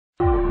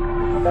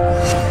Okay,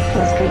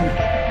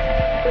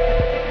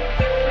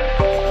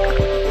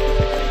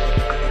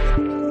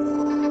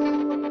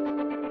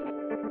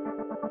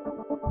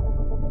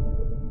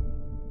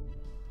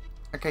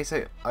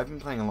 so I've been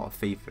playing a lot of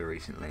FIFA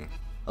recently,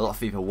 a lot of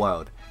FIFA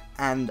World,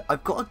 and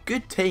I've got a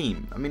good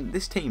team. I mean,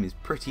 this team is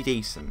pretty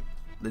decent.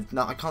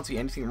 I can't see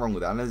anything wrong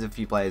with it. I know there's a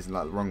few players in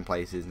like the wrong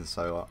places and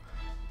so on,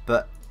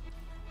 but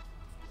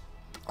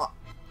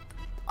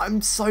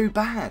I'm so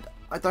bad.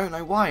 I don't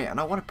know why, and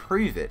I want to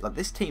prove it. Like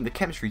this team, the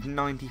chemistry is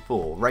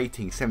 94,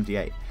 rating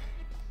 78.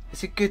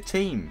 It's a good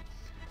team.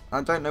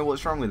 I don't know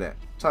what's wrong with it.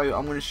 So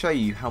I'm going to show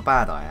you how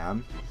bad I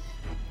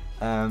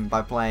am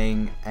by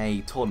playing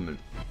a tournament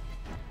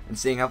and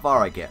seeing how far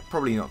I get.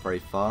 Probably not very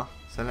far.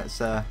 So let's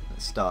start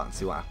and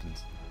see what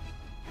happens.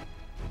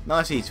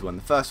 Nice easy one.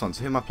 The first one.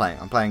 So who am I playing?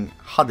 I'm playing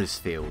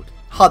Huddersfield.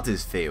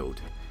 Huddersfield.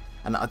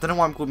 And I don't know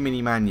why I'm called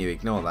Mini Man U.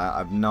 Ignore that.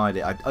 I've no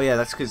idea. Oh yeah,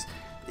 that's because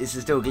it's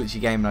still a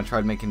glitchy game, and I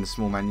tried making the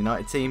small Man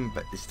United team,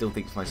 but it still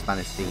thinks my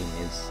Spanish team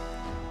is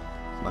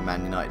my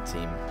Man United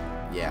team.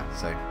 Yeah.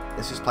 So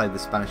let's just play the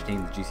Spanish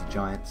team, the Juicy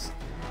Giants,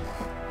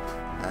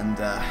 and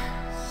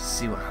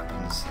see what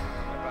happens.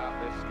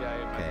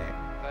 Okay.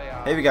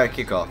 Here we go,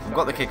 kick-off. I've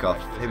got the kick-off.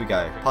 Here we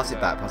go. Pass it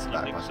back, pass it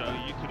back, pass it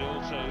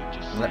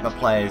back. Let my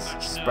players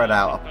spread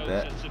out up a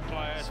bit.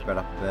 Spread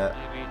up a bit.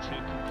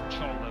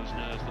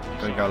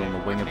 Gotta go along the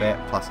wing a bit.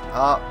 Plus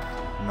up.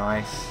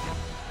 Nice.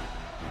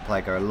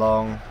 Player go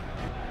along.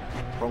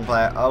 Wrong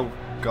player. Oh,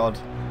 God.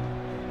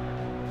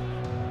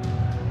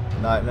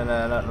 No, no,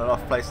 no, no, not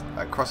off place.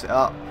 Cross it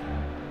up.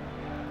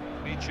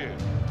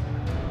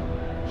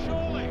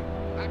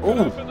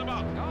 Oh!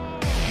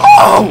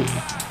 Oh!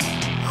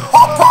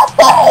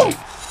 Oh!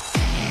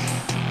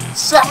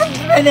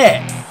 7th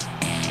minute!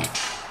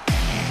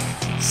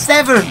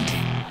 7!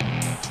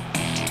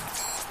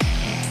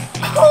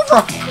 Oh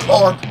my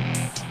God!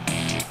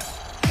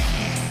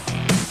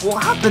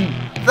 What happened?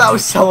 That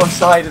was so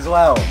offside as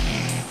well.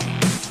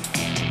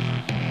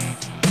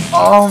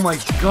 Oh my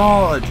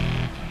God!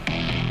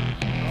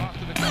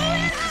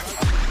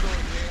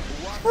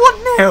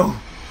 1-0!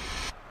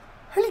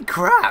 Holy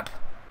crap!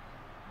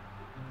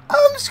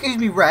 Excuse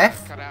me,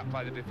 ref.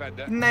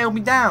 Nailed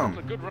me down.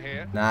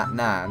 Nah,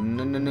 no,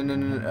 no, no, no, no,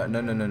 no,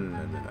 no, no, no,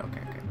 no,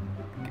 okay, okay.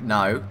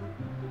 No.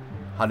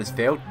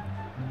 Huddersfield.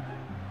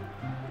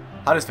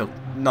 Huddersfield.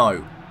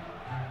 No.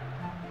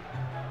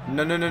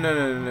 No, no, no, no,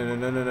 no, no, no,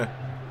 no, no, no.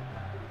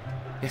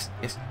 Yes,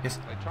 yes, yes.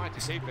 They tried to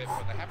keep it,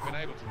 but they haven't been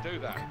able to do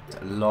that.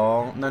 Okay.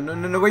 Long. No, no,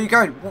 no, no. Where are you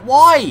going?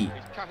 Why?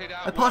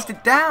 I passed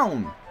it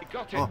down.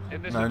 Oh,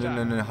 no, no,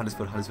 no, no,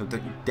 Huddersfield, Huddersfield.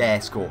 Don't you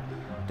dare score.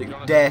 Don't you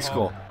dare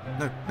score.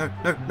 No, no,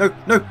 no, no,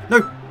 no,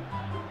 no.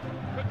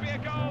 Could be a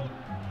goal.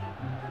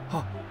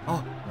 Oh,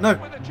 oh, no.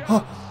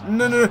 Oh,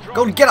 no, no, no.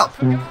 Goalie, get up.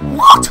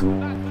 What?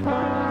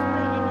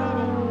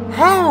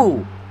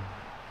 How?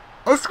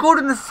 I scored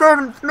in the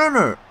 7th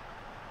minute.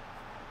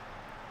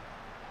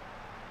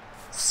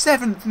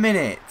 7th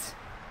minute.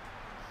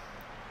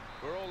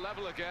 We're all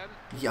level again.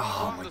 Yeah,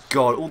 oh my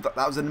God.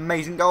 That was an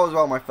amazing goal as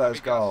well, my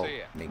first goal.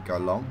 Need to go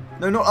along.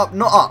 No, not up,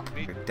 not up.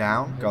 Go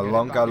down, go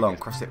along, go along.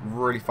 Cross it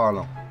really far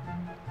along.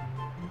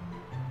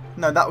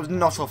 No, that was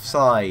not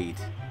offside.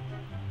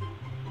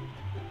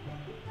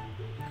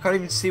 I can't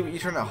even see what you're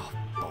trying to... Oh,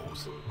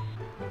 balls.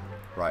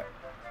 Right.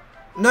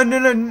 No, no,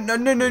 no, no,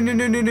 no, no, no,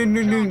 no, no, no,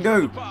 no, no,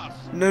 no.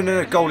 No,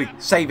 no, no, goalie.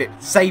 Save it.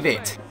 Save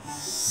it.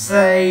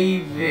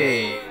 Save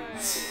it.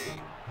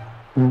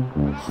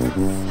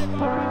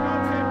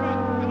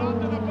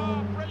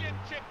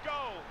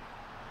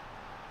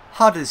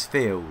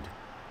 Huddersfield.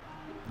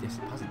 Yes,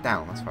 pass it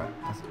down. That's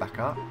right. Pass it back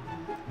up.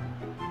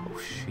 Oh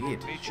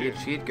shit! Shit!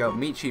 Shit! Go.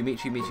 Meet you.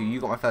 Meet you. Meet you. You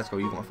got my first goal.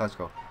 You got my first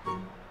goal.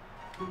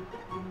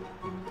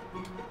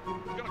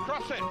 Gonna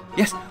cross it.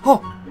 Yes.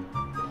 Oh.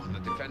 The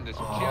defenders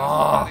have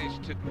Oh. just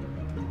managed to.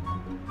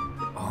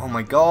 Oh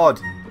my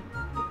God.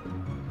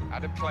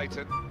 Adam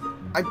Clayton.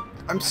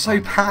 I'm so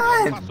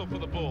bad. Hustle for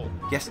the ball.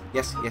 Yes.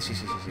 Yes. Yes.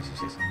 Yes. Yes. Yes.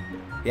 Yes. Yes.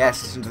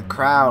 Yes. Listen to the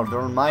crowd.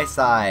 They're on my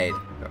side.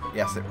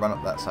 Yes. Run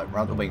up that side.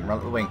 Run up the wing. Run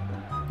up the wing.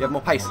 You have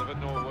more pace.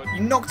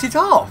 You knocked it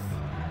off.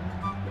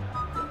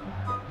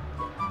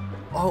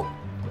 Oh,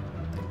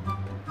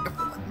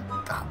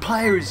 that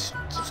player is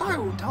so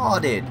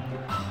retarded.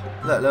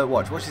 Look, look,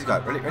 watch this guy.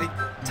 Ready, ready?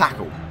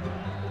 Tackle.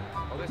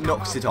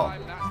 Knocks it off.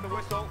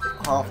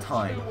 Half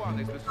time.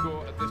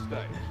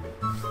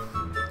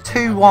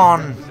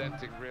 2-1.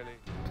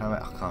 I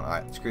can't.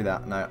 Alright, screw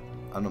that. No,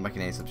 I'm not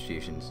making any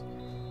substitutions.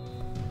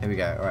 Here we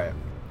go. Alright.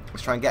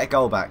 Let's try and get a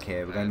goal back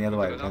here. We're going the other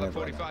way. We're going the other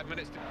way.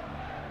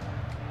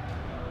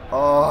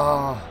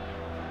 Oh.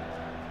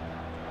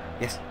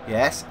 Yes,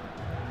 yes.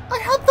 I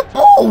had the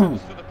ball!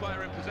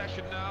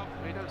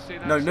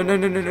 No, no, no,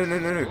 no, no, no, no,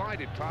 no, no.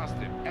 Glided past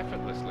him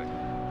effortlessly.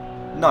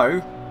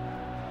 No.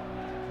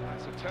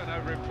 That's a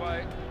turnover in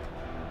play.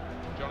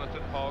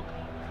 Jonathan Hogg.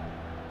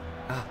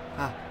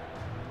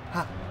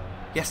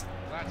 Yes.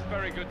 That's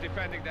very good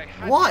defending. They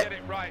had What? to get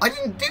it right. I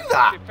didn't do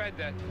that.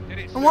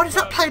 And why does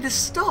that play to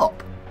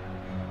stop?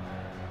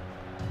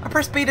 I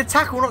pressed B to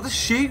tackle, not to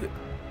shoot.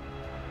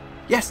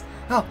 Yes.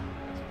 Oh.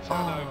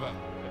 Turnover.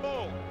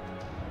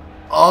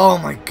 Oh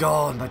my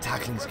god, my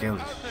tackling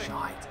skills are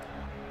shite.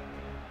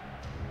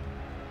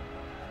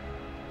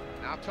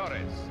 Now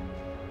Torres.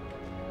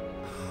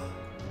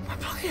 My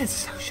players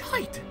are so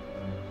shite.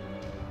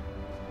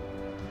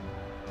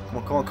 Come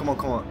on, come on, come on,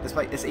 come on.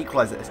 Let's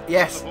equalise it.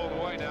 Yes. The ball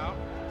away now.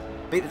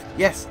 Beat it.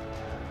 Yes.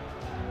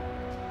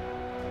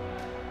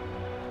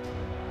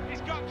 He's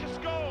got to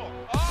score.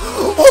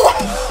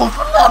 Oh,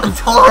 Fernando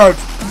Torres.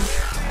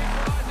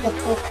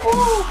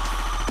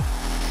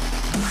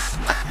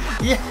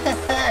 Yes.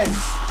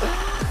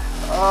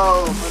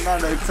 Oh,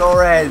 Fernando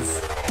Torres.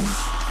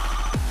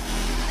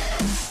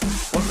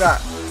 What's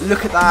that?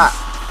 Look at that.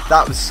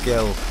 That was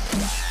skill.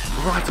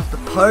 Right off the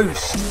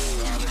post.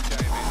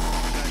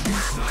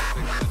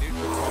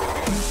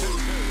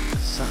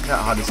 Suck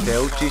that,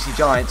 Huddersfield. Juicy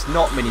Giants,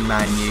 not Mini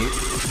Man U.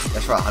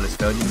 That's right,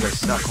 Huddersfield. You can go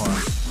suck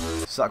one.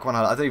 Suck one.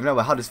 I don't even know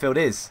where Huddersfield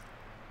is.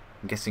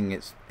 I'm guessing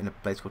it's in a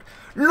place called.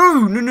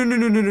 No, no, no, no,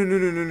 no, no, no, no,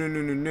 no, no,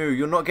 no, no, no.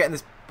 You're not getting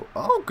this.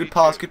 Oh, good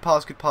pass, good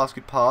pass, good pass,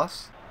 good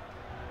pass.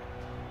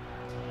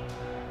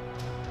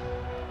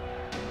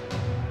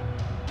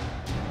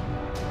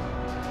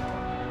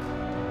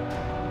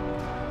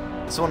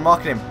 There's someone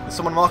marking him. There's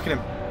someone marking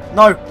him.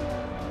 No.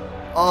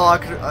 Oh, I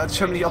had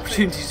so many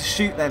opportunities to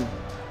shoot then.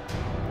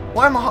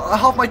 Why am I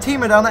half my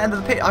team are down that end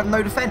of the pit? I have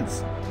no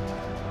defence.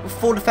 With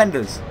 4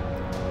 defenders.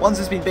 One's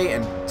has been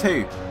beaten.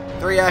 2,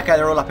 3. Okay,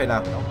 they're all up here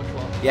now.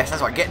 Yes,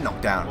 that's right. Get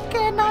knocked down.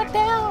 Get knocked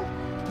down.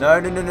 No,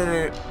 no, no, no,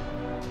 no.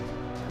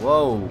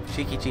 Whoa,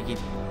 cheeky, cheeky.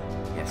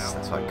 Yes,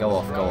 that's right. Go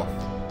off, go off.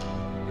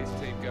 His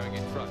team going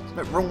in front.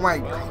 No, wrong way.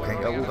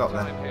 Okay, we'll go up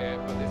there.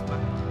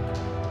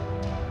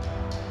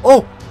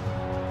 Oh!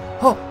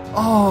 Oh!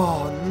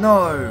 Oh,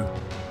 no!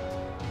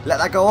 Let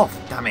that go off.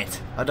 Damn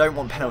it. I don't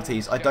want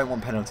penalties. I don't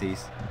want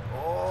penalties.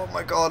 Oh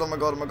my god, oh my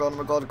god, oh my god, oh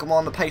my god. Come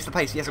on, the pace, the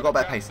pace. Yes, I've got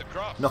better pace.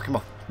 Knock him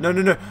off. No,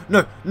 no, no,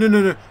 no, no,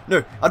 no, no,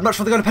 no. I'd much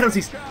rather go to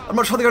penalties. I'd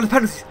much rather go to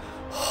penalties.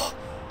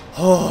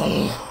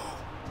 Oh.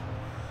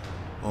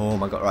 Oh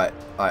my god, right.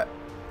 Alright.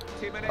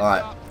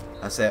 Alright.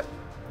 That's it.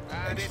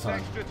 Extra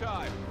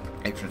time.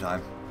 Extra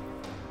time.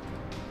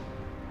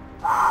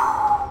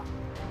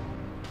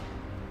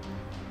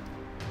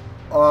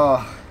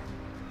 Oh.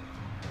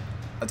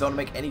 I don't want to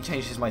make any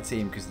changes to my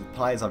team because the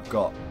players I've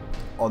got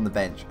on the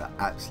bench are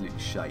absolute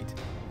shite.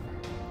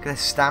 Look at their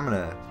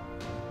stamina.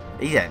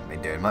 He hasn't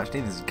been doing much,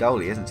 neither has the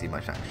goalie, he hasn't seen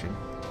much action.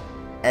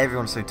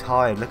 Everyone's so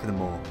tired, look at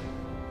them all.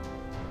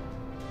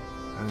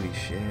 Holy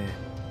shit.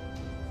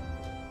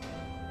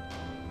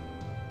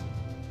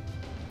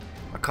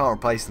 I can't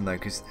replace them though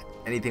because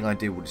anything I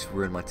do will just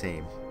ruin my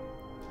team.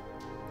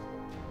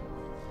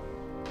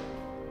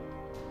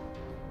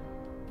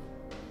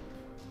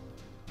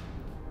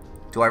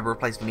 Do I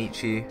replace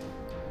Michu?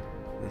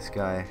 This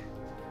guy.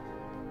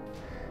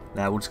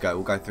 Nah, we'll just go.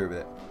 We'll go through with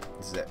it.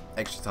 This is it.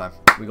 Extra time.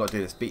 We got to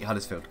do this. Beat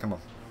Huddersfield. Come on.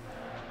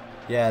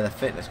 Yeah, they're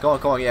fitness. Go on,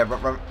 go on. Yeah,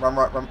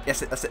 run.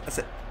 Yes, that's it. That's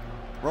it.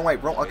 Wrong way.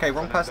 Wrong. Okay,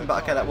 wrong person.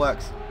 But okay, that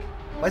works.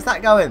 Where's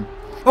that going?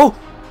 Oh,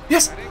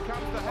 yes.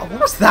 Oh,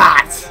 what was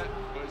that?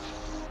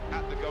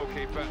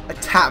 I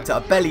tapped it. I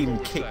barely even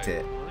kicked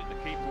it.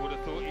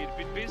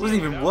 It wasn't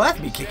even worth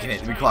me kicking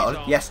it, to be quite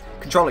honest. Yes.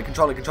 Control it.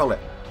 Control it. Control it.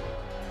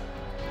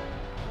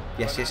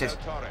 Yes, yes, yes.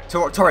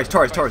 Torres,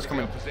 come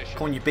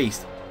on, you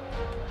beast.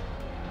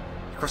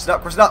 Cross it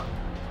up, cross it up.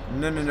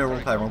 No, no, no, wrong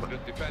player, wrong player.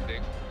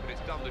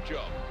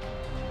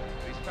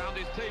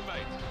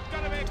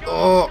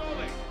 Oh,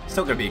 it's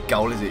not going to be a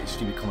goal, is it,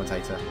 stupid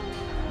commentator?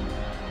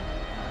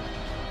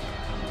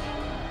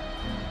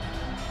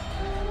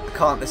 I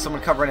can't, there's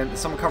someone covering him, there's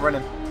someone covering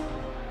him.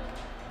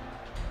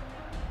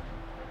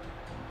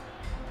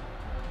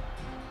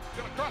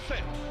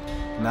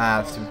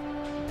 Nah, that's too...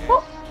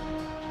 What?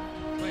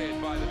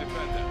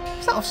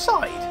 Is that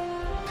offside?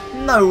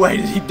 No way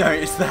did he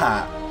notice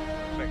that.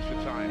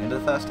 End of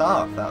the first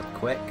half. That was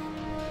quick.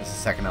 This is the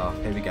second half.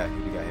 Here we go. Here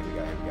we go. Here we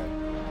go. Here we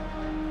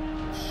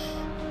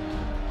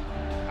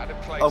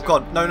go. Oh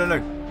god! No! No! No!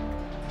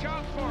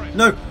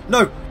 No!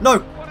 No!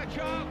 No!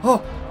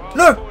 Oh!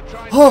 No!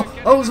 Oh!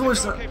 That was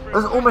almost. That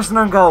was almost an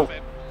own goal.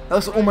 That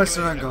was almost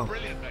an own goal.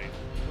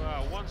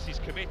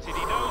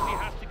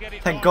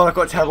 Thank God I've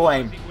got a terrible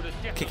aim.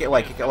 Kick it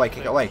away, kick it away,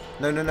 kick it away.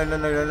 No, no, no, no,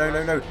 no, no, no,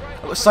 no, no.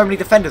 I've got so many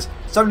defenders.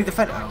 So many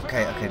defenders. Oh,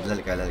 okay, okay, let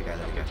it go, let it go,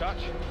 let it go.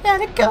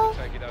 Let it go.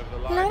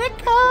 Let it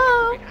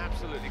go.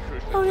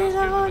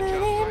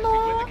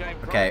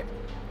 Okay.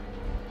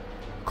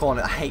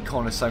 Corner. I hate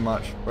corners so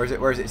much. Where is it?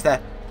 Where is it? It's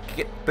there. Kick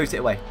it. Boost it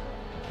away.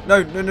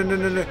 No, no, no, no,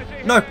 no, no.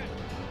 No.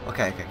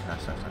 Okay, okay.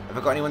 Nice, nice, nice. Have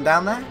I got anyone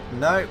down there?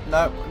 No,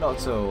 no, not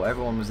at all.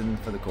 Everyone was in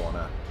for the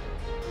corner.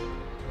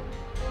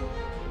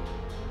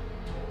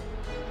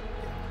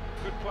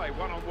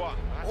 One-on-one.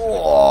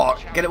 Oh,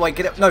 get it away,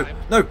 get it. No,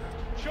 no.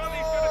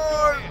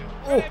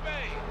 Oh.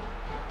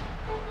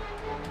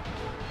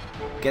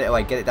 Get it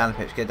away, get it down the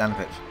pitch, get it down the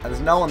pitch. And there's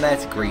no one there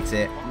to greet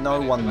it.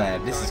 No one there.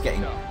 This is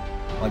getting.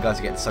 My guys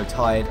are getting so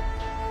tired.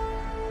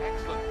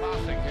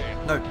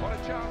 No.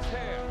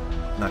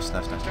 Nice,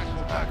 nice, nice. Got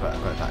it back, got it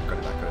back, got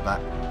it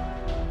back.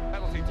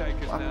 Penalty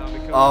takers now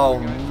oh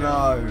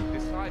no.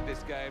 Decide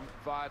this game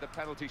via the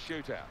penalty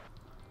shootout.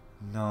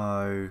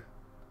 No.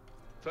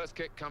 First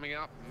kick coming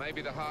up,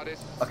 maybe the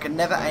hardest. I can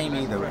never aim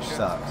either, which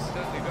sucks.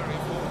 Certainly very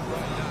important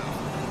right now.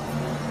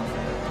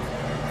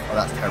 Oh,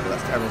 that's terrible.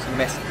 That's terrible. It's gonna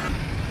miss.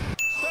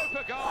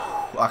 Super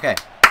goal. Okay.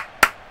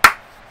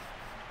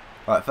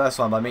 Right, first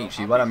one by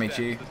Michu. Well done,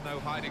 Michu. There's no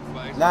hiding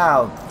place.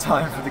 Now,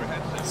 time for the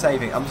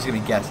saving. I'm just going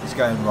to guess. It's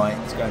going right.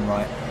 It's going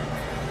right.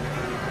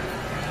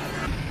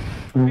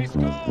 He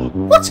scored.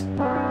 What?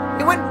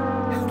 It went...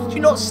 How did you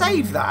not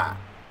save that?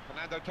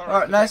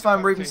 Alright, no, it's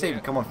fine. Ruben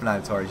Steven. Come on,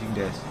 Fernando Torres. You can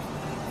do this.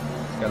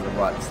 Let's go to the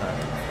right this time.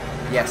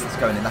 Yes, that's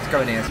going in. That's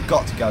going in. It's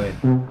got to go in.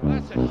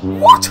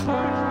 What?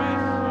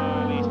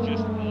 He's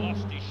just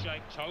lost his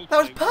shape totally. That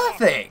was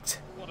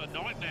perfect. What a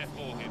nightmare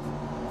for him.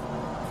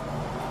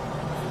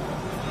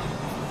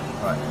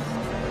 Right.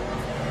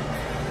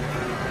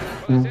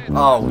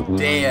 Oh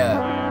dear.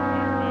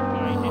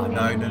 Oh,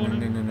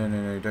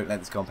 no. Don't let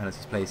this go on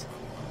penalties, please.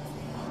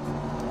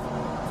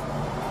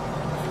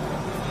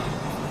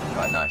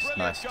 Right,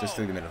 nice. Just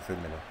through the middle,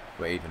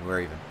 We're even.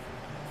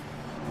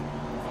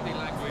 Body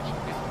language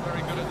isn't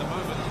very good at the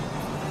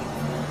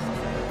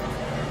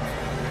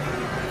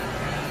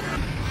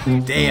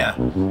moment. Dear.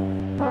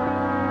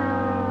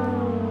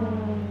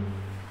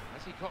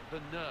 Has he got the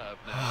nerve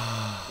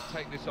now to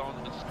take this on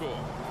and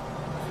score?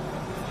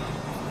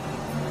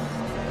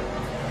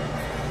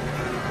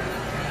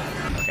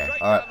 Okay,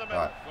 alright.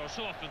 Well,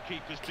 so often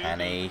keepers do. Can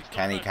he?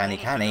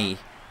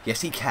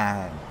 Yes, he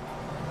can.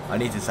 I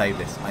need to save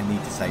this.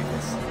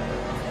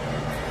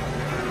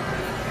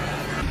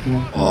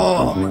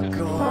 Oh my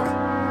god.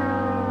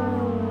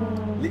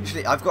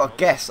 Literally, I've got to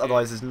guess,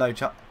 otherwise there's no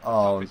chance.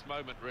 Oh. This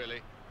moment,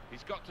 really.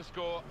 He's got to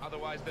score,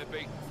 otherwise they're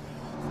beaten.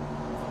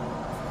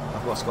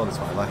 I've got to score this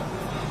one, have I?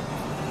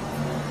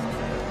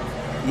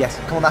 Yes,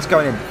 come on, that's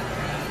going in.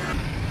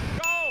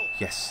 Goal!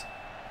 Yes,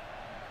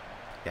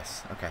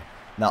 okay.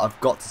 Now I've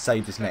got to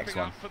save this next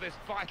one. For this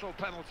vital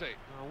penalty.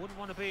 I wouldn't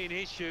want to be in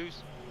his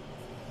shoes.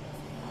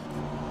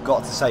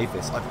 Got to save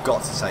this. I've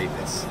got to save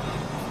this.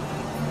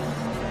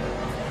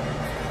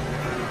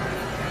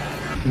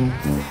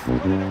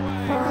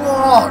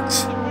 What?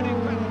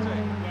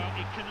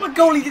 My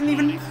goalie didn't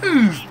even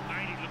move.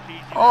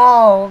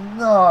 Oh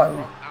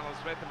no. Alan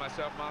Smith and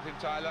myself, Martin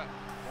Tyler,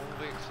 all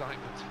the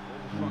excitement,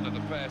 all the fun of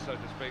the fair, so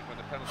to speak, when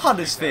the penalty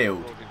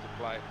Huddersfield. brought into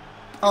play.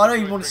 Oh, I don't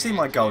even want to see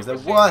my goals. They're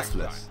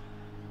worthless.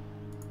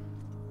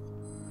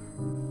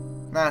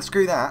 Nah,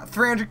 screw that.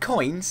 300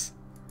 coins?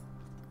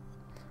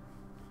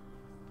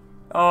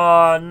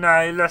 Oh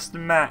no, he lost the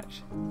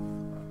match.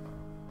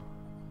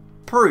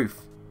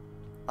 Proof.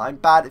 I'm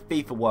bad at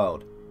FIFA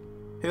World.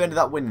 Who ended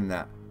up winning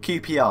that?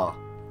 QPR.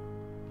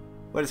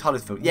 Where does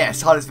Huddersfield?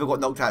 Yes, Huddersfield got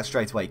knocked out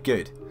straight away.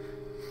 Good.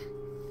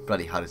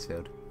 Bloody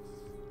Huddersfield.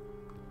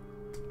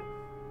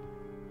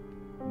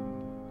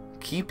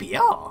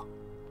 QPR?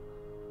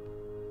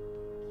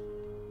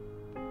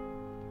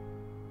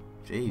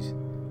 Jeez.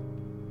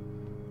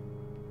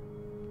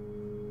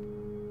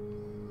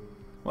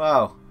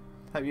 Well,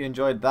 hope you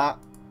enjoyed that.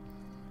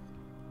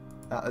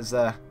 That was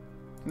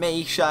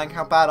me showing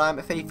how bad I am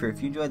at FIFA.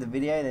 If you enjoyed the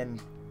video, then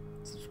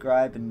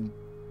subscribe and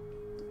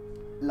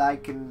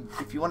like, and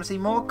if you want to see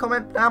more,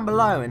 comment down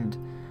below. And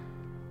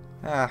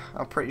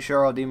I'm pretty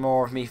sure I'll do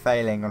more of me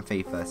failing on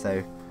FIFA.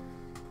 So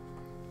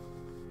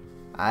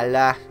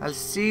I'll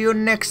see you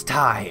next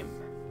time.